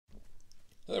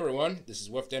Hello everyone, this is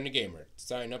Wolfdanthegamer.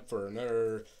 Sign up for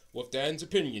another Wolfdan's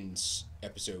Opinions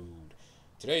episode.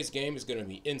 Today's game is going to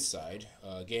be Inside,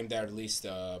 a game that I released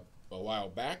a while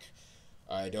back.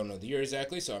 I don't know the year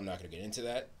exactly, so I'm not going to get into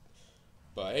that.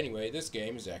 But anyway, this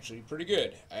game is actually pretty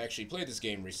good. I actually played this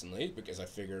game recently because I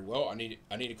figured, well, I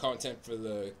needed content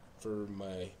for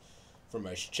my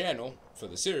channel for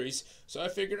the series. So I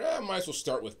figured I might as well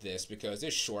start with this because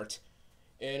it's short,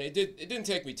 and it didn't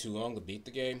take me too long to beat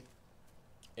the game.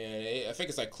 And I think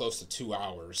it's like close to 2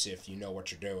 hours if you know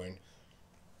what you're doing.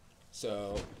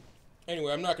 So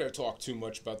anyway, I'm not going to talk too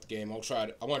much about the game. I want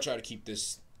to try to keep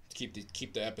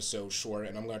the episode short,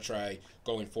 and I'm going to try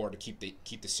going forward to keep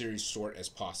the series short as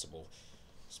possible.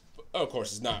 Of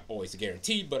course, it's not always a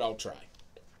guarantee, but I'll try.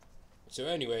 So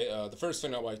anyway, the first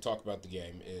thing I want to talk about the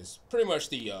game is pretty much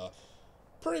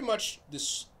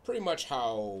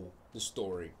how the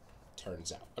story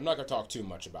turns out. I'm not going to talk too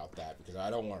much about that because I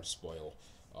don't want to spoil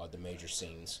the major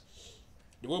scenes.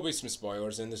 There will be some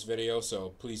spoilers in this video,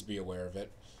 so please be aware of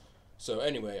it. So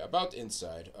anyway, about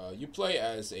Inside, you play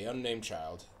as a unnamed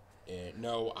child. And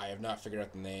no, I have not figured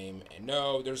out the name. And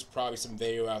no, there's probably some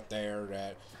video out there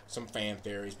that some fan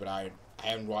theories, but I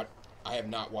have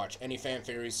not watched any fan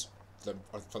theories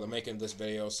for the making of this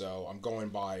video. So I'm going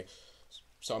by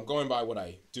what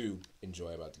I do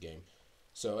enjoy about the game.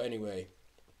 So anyway,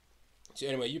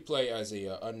 you play as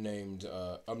a unnamed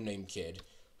kid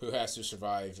who has to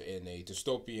survive in a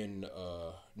dystopian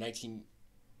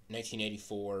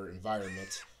 1984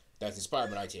 environment that's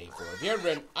inspired by 1984. If you ever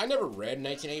read, I never read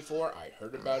 1984. I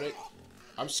heard about it.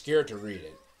 I'm scared to read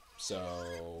it.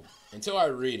 So until I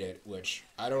read it, which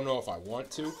I don't know if I want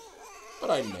to,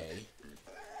 but I may.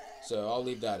 So I'll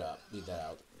leave that out.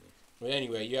 But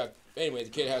anyway, the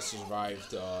kid has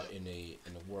survived in a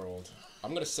world.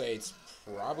 I'm gonna say it's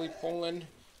probably Poland.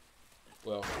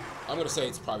 Well, I'm gonna say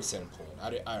it's probably set in Poland.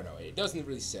 I don't know. It doesn't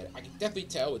really say. I can definitely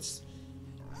tell I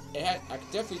can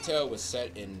definitely tell it was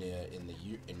set in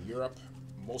Europe,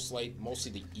 mostly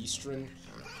the Eastern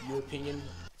European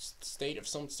state of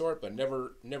some sort, but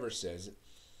never says it.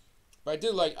 But I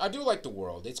do like the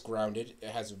world. It's grounded. It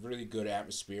has a really good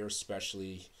atmosphere,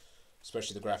 especially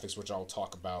the graphics, which I'll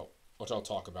talk about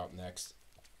next.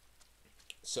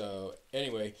 So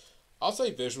anyway, I'll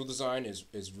say visual design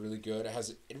is really good.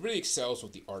 It really excels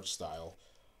with the art style.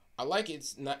 I like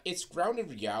it's grounded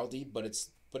in reality, but it's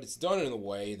done in a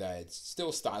way that it's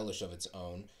still stylish of its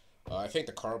own. I think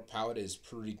the color palette is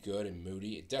pretty good and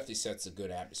moody. It definitely sets a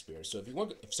good atmosphere. So if you're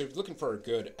looking for a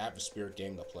good atmospheric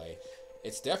game to play,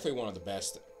 it's definitely one of the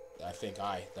best I think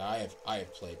I have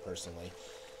played personally.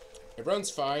 It runs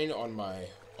fine on my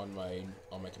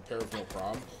computer with no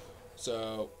problem.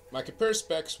 So my compare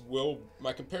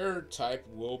type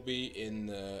will be in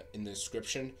the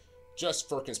description, just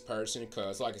for comparison.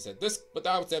 Because like I said, I would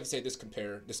definitely say this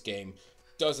game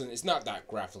it's not that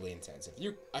graphically intensive.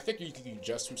 I think you can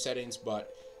adjust some settings,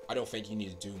 but I don't think you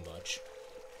need to do much.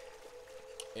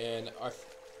 And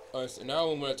so now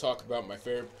I'm going to talk about my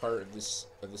favorite part of this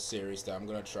series that I'm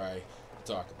going to try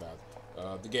to talk about,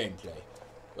 the gameplay.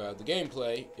 The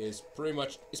gameplay is pretty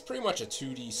much a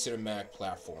 2D cinematic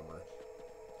platformer.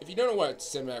 If you don't know what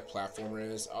cinematic platformer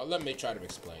is, let me try to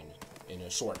explain in a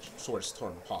shortest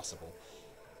term possible.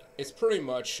 It's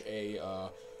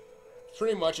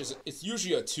it's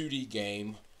usually a 2D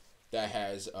game that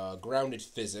has grounded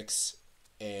physics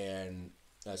and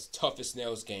has tough as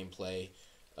nails gameplay,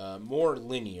 more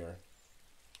linear,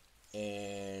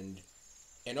 and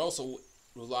also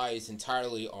relies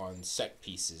entirely on set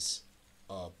pieces.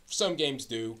 Some games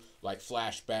do, like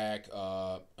Flashback,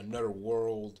 Another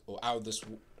World, or Out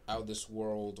of This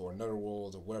World, or Another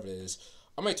World, or whatever it is.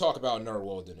 I may talk about Another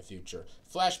World in the future.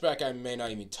 Flashback I may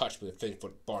not even touch with a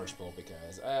 50-foot barge pole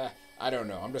because, I don't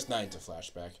know. I'm just not into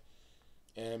Flashback.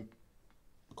 And,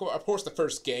 of course, the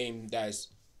first game that is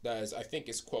I think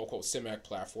is quote-unquote cinematic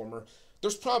platformer.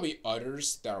 There's probably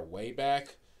others that are way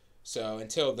back. So,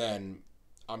 until then,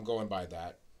 I'm going by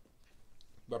that.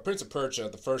 But Prince of Persia,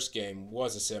 the first game,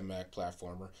 was a cinematic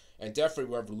platformer and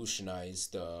definitely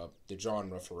revolutionized the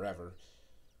genre forever.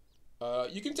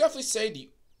 You can definitely say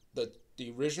the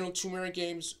original Tomb Raider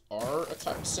games are a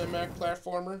type of cinematic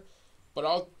platformer, but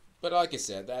like I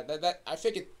said, that I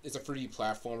think it's a 3D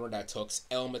platformer that took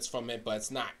elements from it, but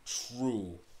it's not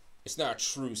true. It's not a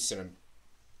true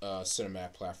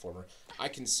cinematic platformer. I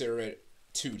consider it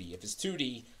 2D. If it's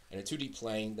 2D and a 2D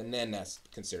plane, then that's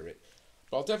consider it.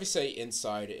 But I'll definitely say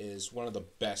Inside is one of the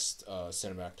best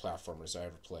cinematic platformers I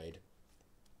ever played.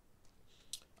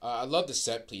 I love the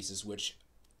set pieces, which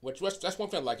that's one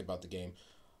thing I like about the game.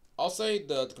 I'll say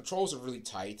the controls are really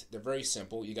tight. They're very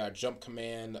simple. You got a jump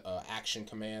command, action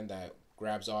command that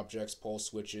grabs objects, pulls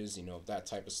switches, you know, that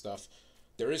type of stuff.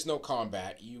 There is no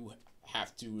combat. You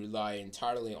have to rely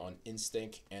entirely on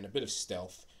instinct and a bit of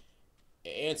stealth,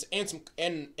 and some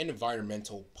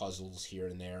environmental puzzles here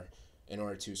and there in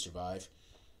order to survive.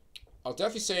 I'll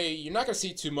definitely say you're not gonna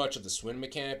see too much of the swim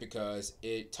mechanic because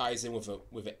it ties in with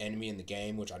an enemy in the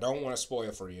game, which I don't want to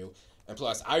spoil for you. And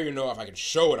plus, I don't even know if I can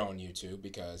show it on YouTube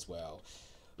because, well,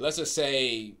 let's just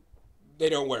say they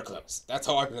don't wear clothes. That's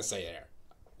all I'm gonna say there,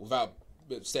 without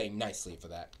saying nicely for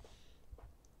that.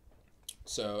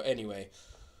 So anyway,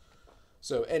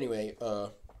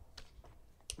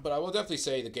 but I will definitely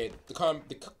say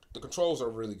the controls are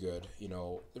really good. You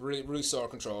know, really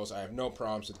solid controls. I have no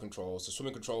problems with the controls. The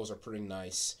swimming controls are pretty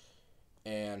nice,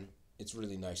 and it's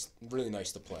really nice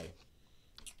to play.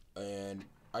 And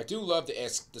I do love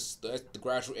the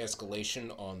gradual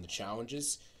escalation on the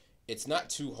challenges. It's not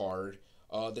too hard.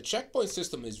 The checkpoint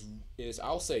system is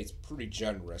I'll say it's pretty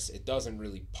generous. It doesn't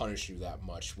really punish you that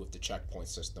much with the checkpoint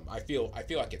system. I feel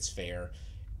like it's fair.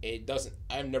 It doesn't.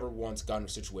 I've never once gotten a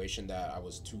situation that I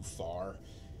was too far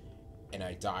and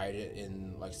I died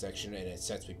in like section and it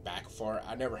sets me back far.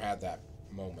 I never had that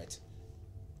moment.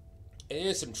 It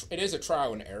is a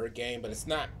trial and error game, but it's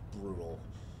not brutal.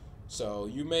 So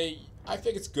I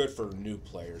think it's good for new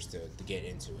players to get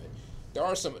into it. There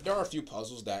are a few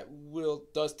puzzles that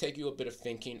does take you a bit of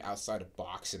thinking outside the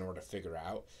box in order to figure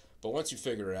out. But once you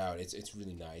figure it out, it's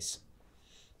really nice.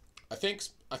 I think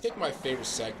my favorite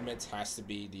segment has to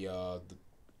be the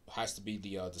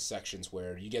sections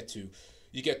where you get to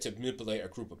manipulate a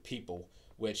group of people,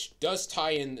 which does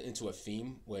tie into a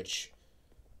theme, which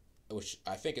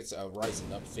I think it's a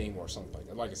Rising Up theme or something like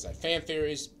that. Like I said, fan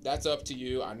theories, that's up to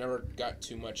you. I never got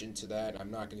too much into that.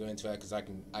 I'm not gonna go into that because I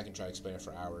can try to explain it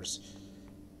for hours.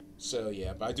 So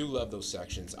yeah, but I do love those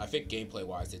sections. I think gameplay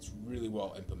wise, it's really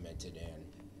well implemented and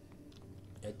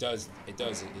it is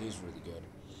really good.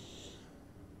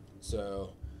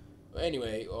 So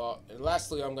anyway, and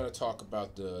lastly, I'm gonna talk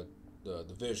about the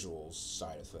visuals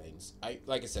side of things.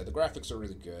 Like I said, the graphics are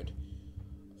really good,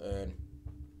 and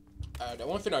the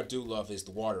one thing I do love is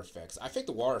the water effects. I think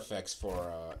the water effects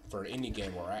for an indie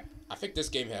game, I think this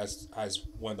game has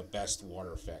one of the best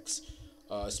water effects,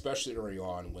 especially early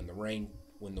on when the rain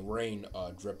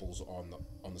dripples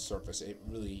on the surface.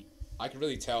 I can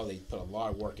really tell they put a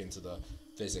lot of work into the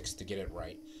physics to get it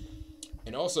right.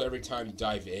 And also, every time you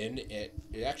dive in,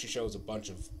 it actually shows a bunch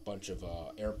of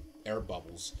air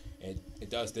bubbles, and it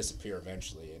does disappear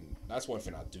eventually. And that's one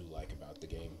thing I do like about the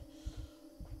game.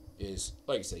 Is,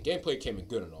 like I said, gameplay came in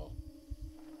good and all.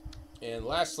 And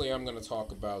lastly, I'm going to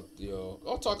talk about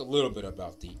I'll talk a little bit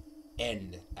about the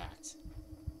end act.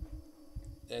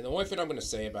 And the only thing I'm going to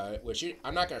say about it, which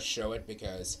I'm not going to show it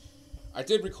because I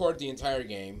did record the entire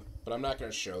game, but I'm not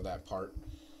going to show that part,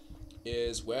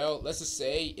 is, well, let's just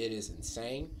say it is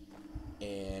insane,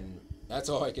 and that's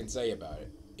all I can say about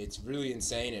it. It's really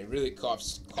insane, and it really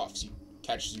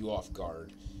catches you off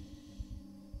guard.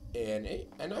 And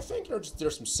I think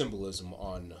there's some symbolism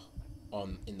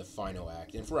in the final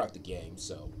act and throughout the game.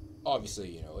 So obviously,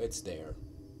 you know, it's there.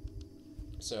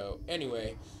 So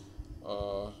anyway,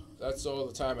 that's all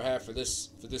the time I have for this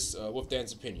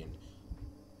Wolfdan's Opinion.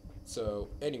 So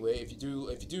anyway, if you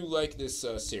do like this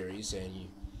series, and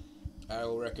I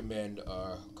will recommend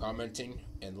commenting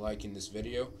and liking this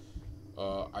video.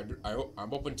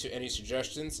 I'm open to any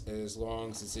suggestions as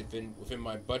long as it's within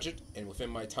my budget and within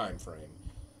my time frame.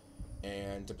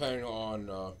 And depending on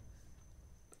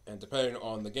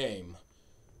the game,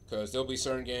 because there'll be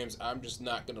certain games I'm just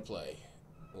not gonna play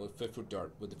with the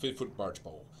 50-foot barge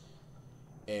pole.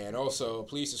 And also,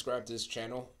 please subscribe to this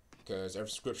channel because every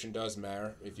subscription does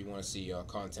matter if you want to see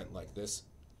content like this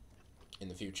in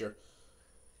the future.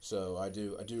 So I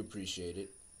do appreciate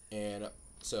it. And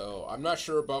so I'm not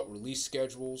sure about release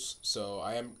schedules. So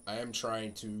I am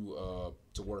trying to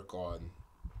work on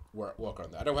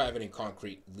that. I don't have any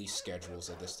concrete release schedules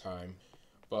at this time,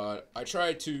 but I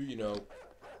try to,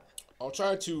 I'll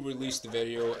try to release the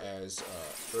video as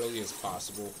early as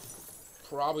possible.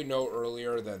 Probably no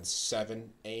earlier than 7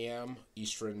 a.m.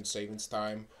 Eastern Savings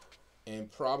Time,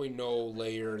 and probably no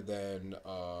later than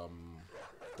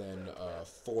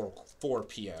 4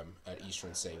 p.m. at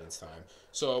Eastern Savings Time.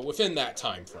 So within that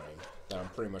time frame, that I'm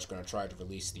pretty much going to try to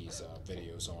release these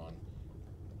videos on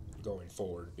going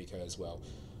forward, because, well,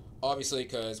 obviously,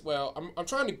 because, well, I'm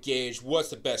trying to gauge what's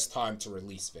the best time to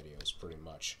release videos, pretty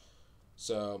much.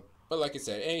 So, but like I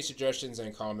said, any suggestions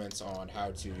and comments on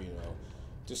how to,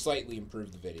 to slightly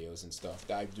improve the videos and stuff,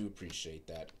 I do appreciate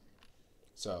that.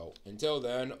 So, until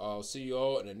then, I'll see you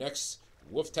all in the next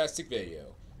Wolftastic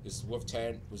video. This is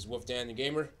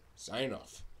Wolfdanthegamer, signing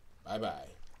off.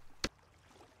 Bye-bye.